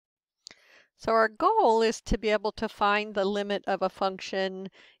So our goal is to be able to find the limit of a function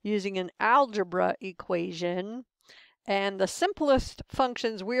using an algebra equation. And the simplest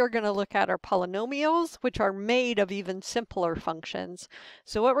functions we are going to look at are polynomials, which are made of even simpler functions.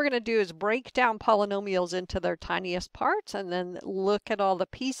 So what we're going to do is break down polynomials into their tiniest parts and then look at all the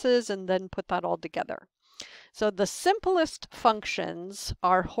pieces and then put that all together. So the simplest functions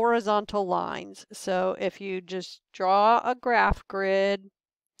are horizontal lines. So if you just draw a graph grid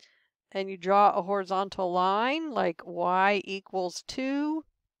and you draw a horizontal line like y equals 2,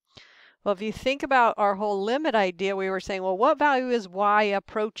 well, if you think about our whole limit idea, we were saying, well, what value is y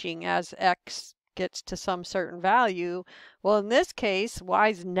approaching as x gets to some certain value? Well, in this case, y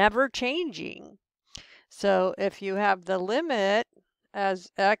is never changing. So if you have the limit as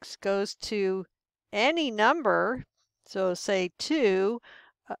x goes to any number, so say 2,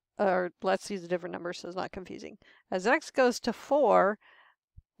 or let's use a different number so it's not confusing. As x goes to 4,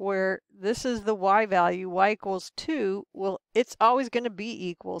 where this is the y value, y equals 2, well, it's always going to be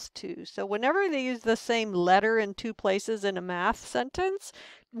equals 2. So whenever they use the same letter in two places in a math sentence,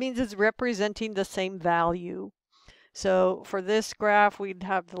 it means it's representing the same value. So for this graph, we'd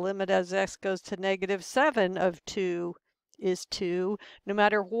have the limit as x goes to -7 of 2 is 2. No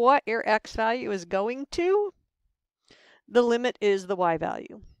matter what your x value is going to, the limit is the y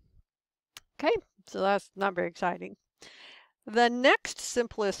value. Okay, so that's not very exciting. The next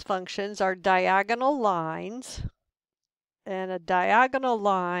simplest functions are diagonal lines. And a diagonal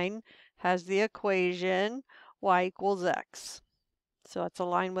line has the equation y equals x. So it's a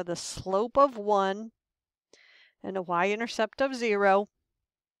line with a slope of 1 and a y-intercept of 0.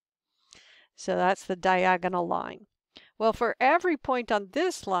 So that's the diagonal line. Well, for every point on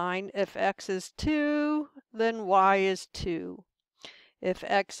this line, if x is 2, then y is 2. If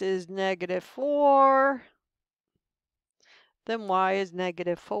x is -4, then y is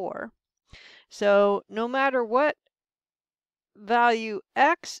 -4. So no matter what value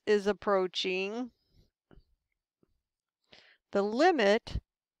x is approaching, the limit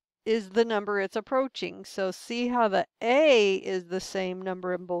is the number it's approaching. So see how the a is the same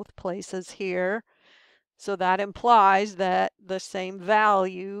number in both places here. So that implies that the same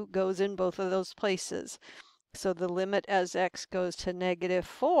value goes in both of those places. So the limit as x goes to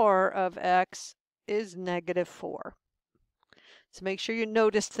 -4 of x is -4. So make sure you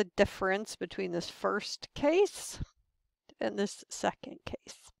notice the difference between this first case and this second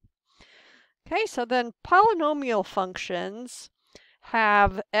case. Okay, so then polynomial functions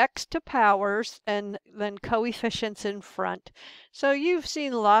have x to powers and then coefficients in front. So you've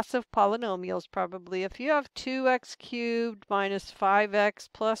seen lots of polynomials probably. If you have 2x cubed minus 5x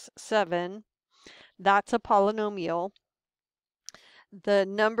plus 7, that's a polynomial. The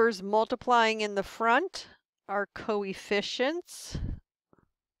numbers multiplying in the front are coefficients.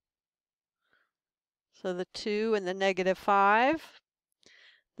 So the 2 and the -5.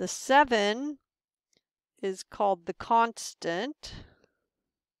 The 7 is called the constant.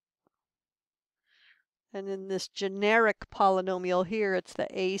 And in this generic polynomial here, it's the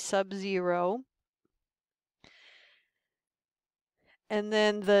a sub 0. And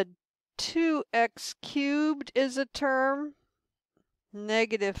then the 2x cubed is a term.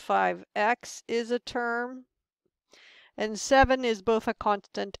 -5x is a term. And 7 is both a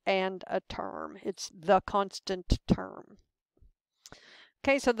constant and a term. It's the constant term.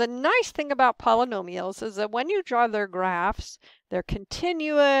 Okay, so the nice thing about polynomials is that when you draw their graphs, they're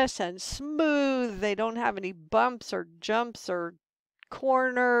continuous and smooth. They don't have any bumps or jumps or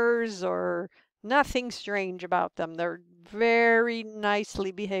corners or nothing strange about them. They're very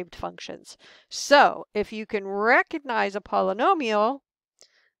nicely behaved functions. So if you can recognize a polynomial,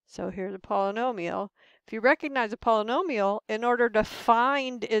 so here's a polynomial. If you recognize a polynomial, in order to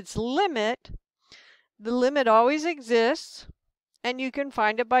find its limit, the limit always exists. And you can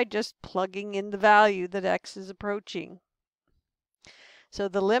find it by just plugging in the value that x is approaching. So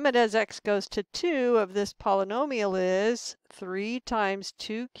the limit as x goes to 2 of this polynomial is 3 times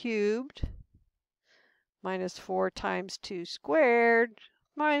 2 cubed minus 4 times 2 squared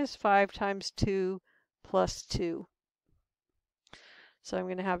minus 5 times 2 plus 2. So I'm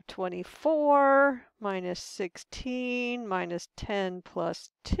going to have 24 minus 16 minus 10 plus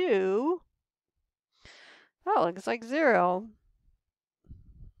 2. Oh, looks like 0.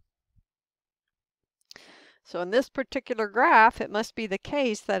 So in this particular graph, it must be the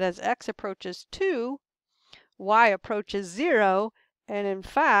case that as x approaches 2, y approaches 0, and in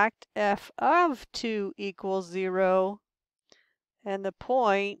fact, f of 2 equals 0, and the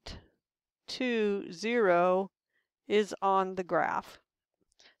point 2, 0 is on the graph.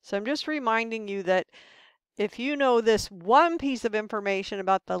 So I'm just reminding you that if you know this one piece of information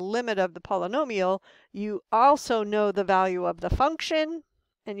about the limit of the polynomial, you also know the value of the function,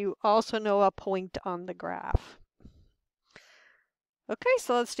 and you also know a point on the graph. Okay,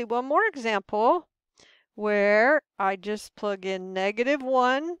 so let's do one more example where I just plug in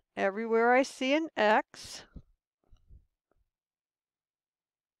 -1 everywhere I see an x.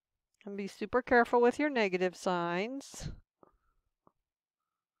 And be super careful with your negative signs.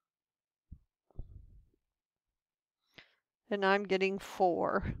 And I'm getting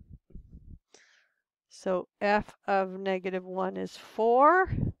 4. So f of -1 is 4.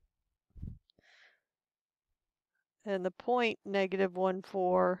 And the point -1,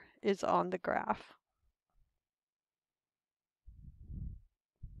 4 is on the graph.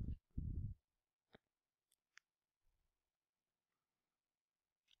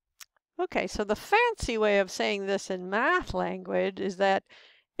 Okay, so the fancy way of saying this in math language is that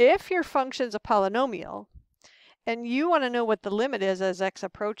if your function's a polynomial and you want to know what the limit is as x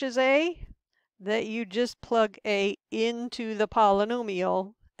approaches a, that you just plug a into the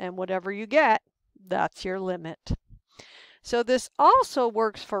polynomial, and whatever you get, that's your limit. So this also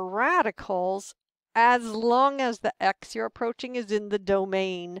works for radicals as long as the x you're approaching is in the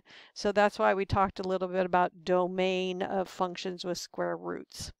domain. So that's why we talked a little bit about domain of functions with square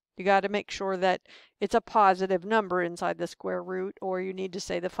roots. You got to make sure that it's a positive number inside the square root, or you need to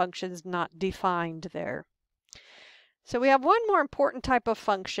say the function's not defined there. So we have one more important type of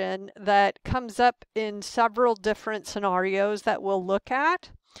function that comes up in several different scenarios that we'll look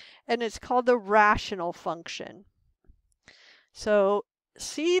at, and it's called the rational function. So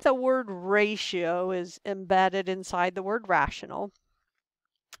see, the word ratio is embedded inside the word rational.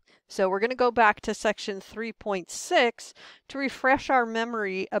 So we're going to go back to section 3.6 to refresh our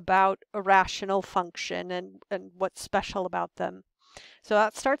memory about a rational function and what's special about them. So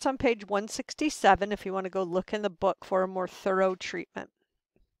that starts on page 167 if you want to go look in the book for a more thorough treatment.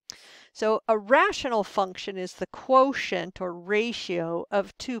 So a rational function is the quotient or ratio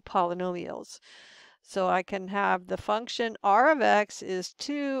of two polynomials. So I can have the function r of x is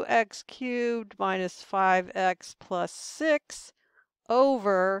 2x cubed minus 5x plus 6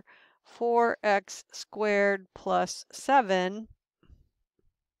 over 4x squared plus 7.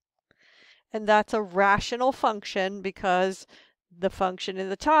 And that's a rational function because the function in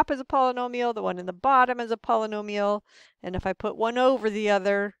the top is a polynomial, the one in the bottom is a polynomial, and if I put one over the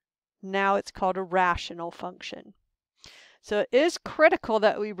other, now it's called a rational function. So it is critical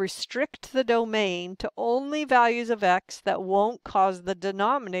that we restrict the domain to only values of x that won't cause the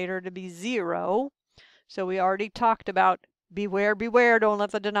denominator to be 0. So we already talked about beware, beware, don't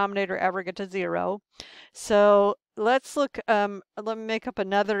let the denominator ever get to 0. So let's look, let me make up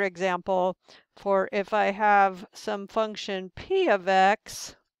another example for if I have some function p of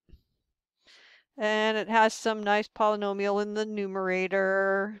x and it has some nice polynomial in the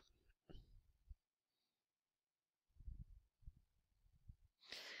numerator.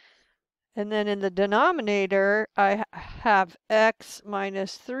 And then in the denominator, I have x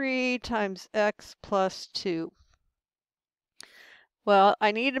minus 3 times x plus 2. Well,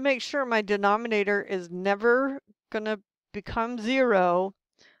 I need to make sure my denominator is never going to become 0.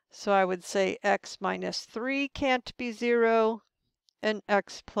 So I would say x minus 3 can't be 0, and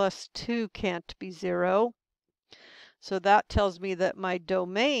x plus 2 can't be 0. So that tells me that my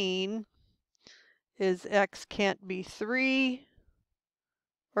domain is x can't be 3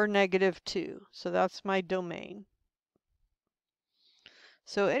 or -2. So that's my domain.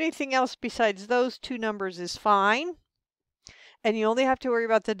 So anything else besides those two numbers is fine. And you only have to worry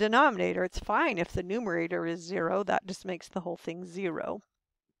about the denominator. It's fine if the numerator is 0. That just makes the whole thing 0.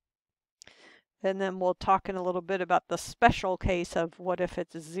 And then we'll talk in a little bit about the special case of what if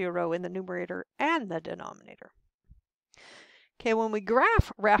it's 0 in the numerator and the denominator. Okay, when we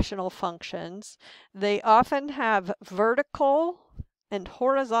graph rational functions, they often have vertical and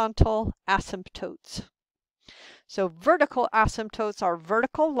horizontal asymptotes. So vertical asymptotes are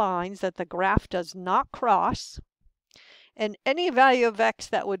vertical lines that the graph does not cross. And any value of x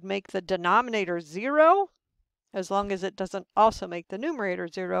that would make the denominator 0, as long as it doesn't also make the numerator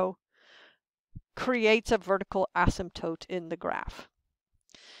 0, creates a vertical asymptote in the graph.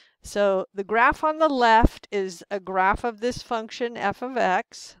 So the graph on the left is a graph of this function f of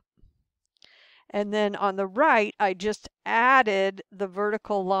x. And then on the right, I just added the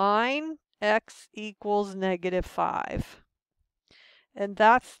vertical line, x equals -5. And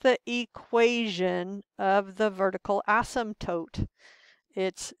that's the equation of the vertical asymptote.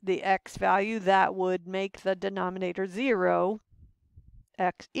 It's the x value that would make the denominator 0.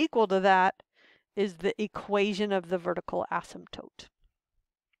 X equal to that is the equation of the vertical asymptote.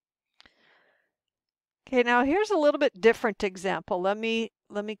 Okay, now here's a little bit different example. Let me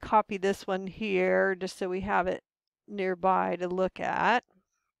copy this one here just so we have it nearby to look at.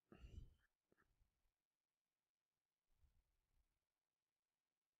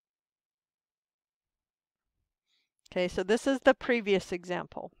 Okay, so this is the previous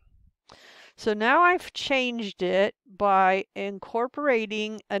example. So now I've changed it by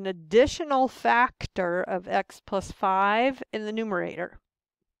incorporating an additional factor of x plus 5 in the numerator.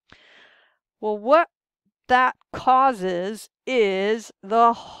 Well, what that causes is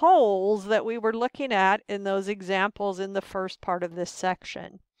the holes that we were looking at in those examples in the first part of this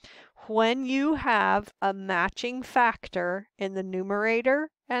section. When you have a matching factor in the numerator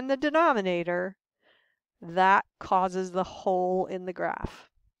and the denominator, that causes the hole in the graph.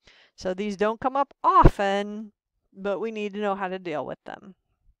 So these don't come up often, but we need to know how to deal with them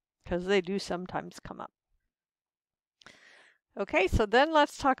because they do sometimes come up. Okay, so then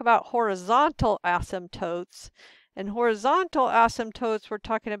let's talk about horizontal asymptotes. And horizontal asymptotes, we're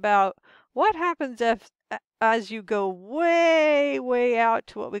talking about what happens if, as you go way, way out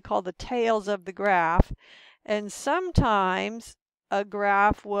to what we call the tails of the graph, and sometimes a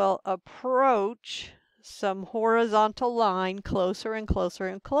graph will approach some horizontal line closer and closer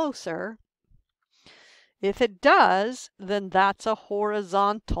and closer. If it does, then that's a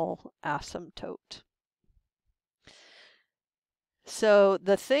horizontal asymptote. So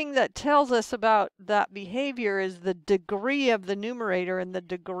the thing that tells us about that behavior is the degree of the numerator and the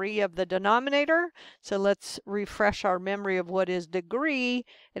degree of the denominator. So let's refresh our memory of what is degree,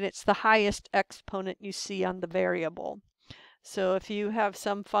 and it's the highest exponent you see on the variable. So if you have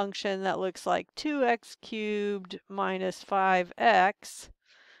some function that looks like 2x cubed minus 5x,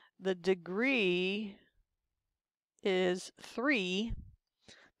 the degree is 3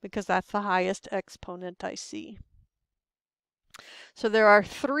 because that's the highest exponent I see. So there are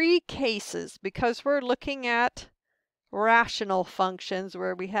 3 cases because we're looking at rational functions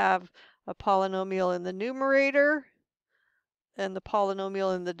where we have a polynomial in the numerator and the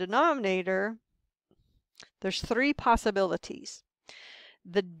polynomial in the denominator. There's 3 possibilities.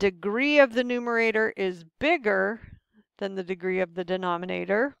 The degree of the numerator is bigger than the degree of the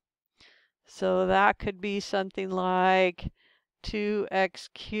denominator. So that could be something like 2x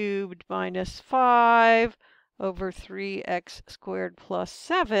cubed minus 5 over 3x squared plus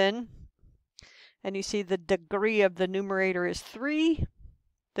 7. And you see the degree of the numerator is 3.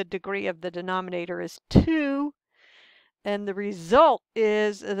 The degree of the denominator is 2. And the result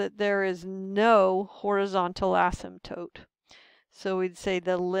is that there is no horizontal asymptote. So we'd say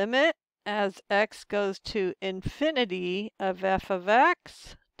the limit as x goes to infinity of f of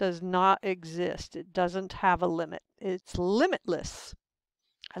x does not exist. It doesn't have a limit. It's limitless.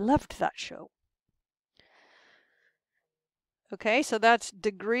 I loved that show. Okay, so that's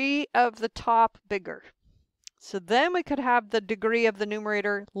degree of the top bigger. So then we could have the degree of the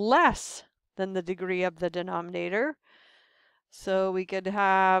numerator less than the degree of the denominator. So we could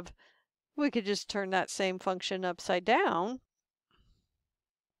just turn that same function upside down.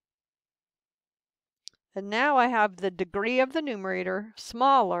 And now I have the degree of the numerator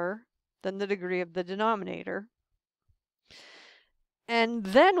smaller than the degree of the denominator. And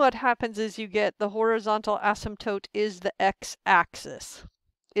then what happens is you get the horizontal asymptote is the x-axis.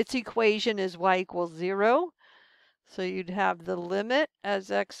 Its equation is y equals 0. So you'd have the limit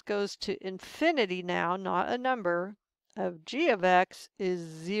as x goes to infinity now, not a number, of g of x is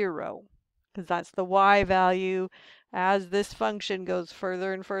 0. Because that's the y value. As this function goes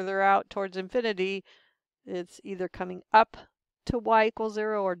further and further out towards infinity, it's either coming up to y equals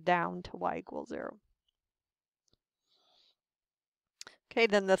 0 or down to y equals 0. Okay,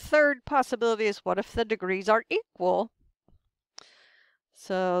 then the third possibility is what if the degrees are equal?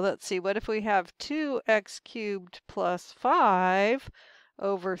 So let's see, what if we have 2x cubed plus 5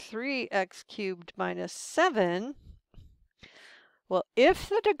 over 3x cubed minus 7? Well, if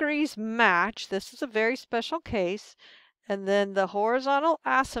the degrees match, this is a very special case, and then the horizontal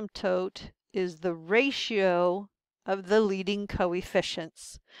asymptote is the ratio of the leading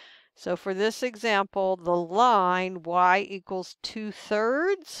coefficients. So for this example, the line y equals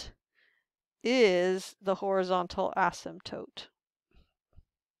 2/3 is the horizontal asymptote.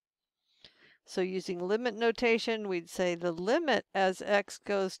 So using limit notation, we'd say the limit as x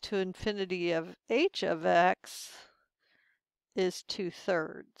goes to infinity of h of x is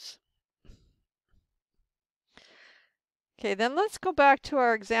 2/3. Okay, then let's go back to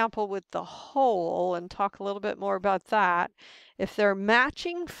our example with the hole and talk a little bit more about that. If there are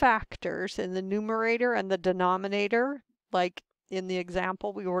matching factors in the numerator and the denominator, like in the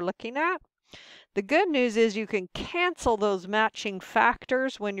example we were looking at, the good news is you can cancel those matching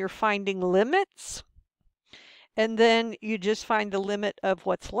factors when you're finding limits. and then you just find the limit of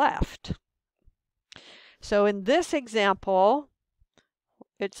what's left. So in this example,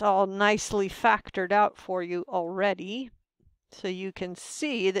 it's all nicely factored out for you already. So you can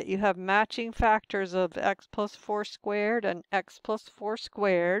see that you have matching factors of x plus 4 squared and x plus 4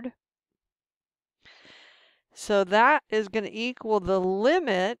 squared. So that is going to equal the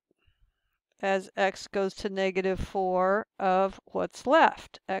limit as x goes to -4 of what's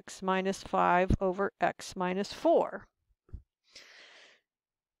left, x minus 5 over x minus 4.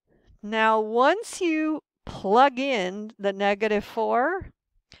 Now, once you plug in the -4,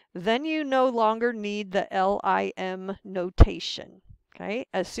 then you no longer need the LIM notation. Okay,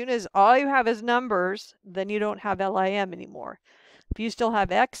 as soon as all you have is numbers, then you don't have LIM anymore. If you still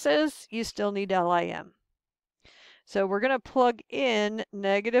have x's, you still need LIM. So we're going to plug in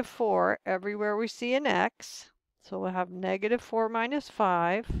 -4 everywhere we see an x. So we'll have -4 minus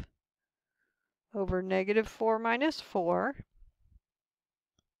 5 over -4 minus 4.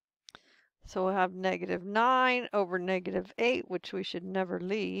 So we'll have -9 over -8, which we should never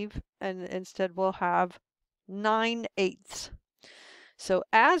leave, and instead we'll have 9/8. So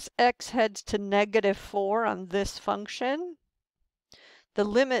as x heads to -4 on this function, the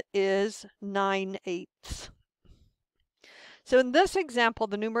limit is 9/8. So in this example,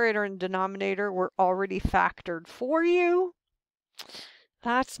 the numerator and denominator were already factored for you.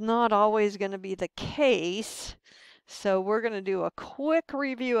 That's not always going to be the case. So we're going to do a quick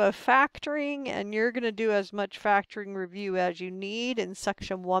review of factoring, and you're going to do as much factoring review as you need in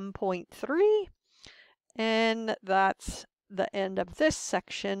section 1.3. And that's the end of this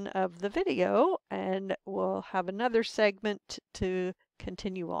section of the video, and we'll have another segment to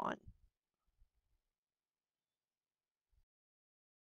continue on.